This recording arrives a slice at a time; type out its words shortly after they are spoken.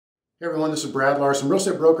Hey everyone, this is Brad Larson, real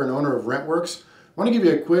estate broker and owner of RentWorks. I want to give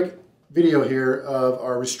you a quick video here of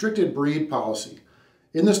our restricted breed policy.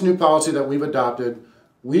 In this new policy that we've adopted,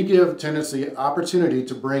 we give tenants the opportunity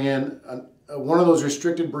to bring in one of those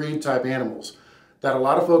restricted breed type animals that a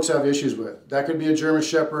lot of folks have issues with. That could be a German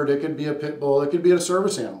Shepherd, it could be a pit bull, it could be a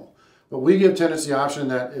service animal. But we give tenants the option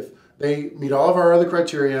that if they meet all of our other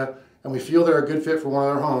criteria and we feel they're a good fit for one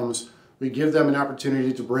of their homes, we give them an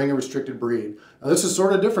opportunity to bring a restricted breed. Now this is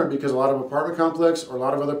sort of different because a lot of apartment complex or a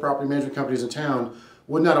lot of other property management companies in town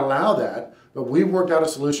would not allow that, but we've worked out a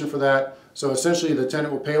solution for that. So essentially the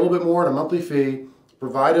tenant will pay a little bit more in a monthly fee,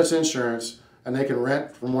 provide us insurance, and they can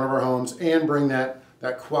rent from one of our homes and bring that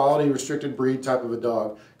quality restricted breed type of a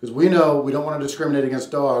dog. Because we know we don't want to discriminate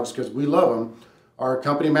against dogs because we love them. Our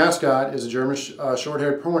company mascot is a German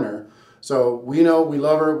short-haired pointer. So we know we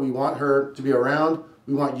love her, we want her to be around.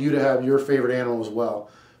 We want you to have your favorite animal as well.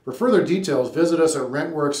 For further details, visit us at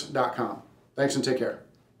rentworks.com. Thanks and take care.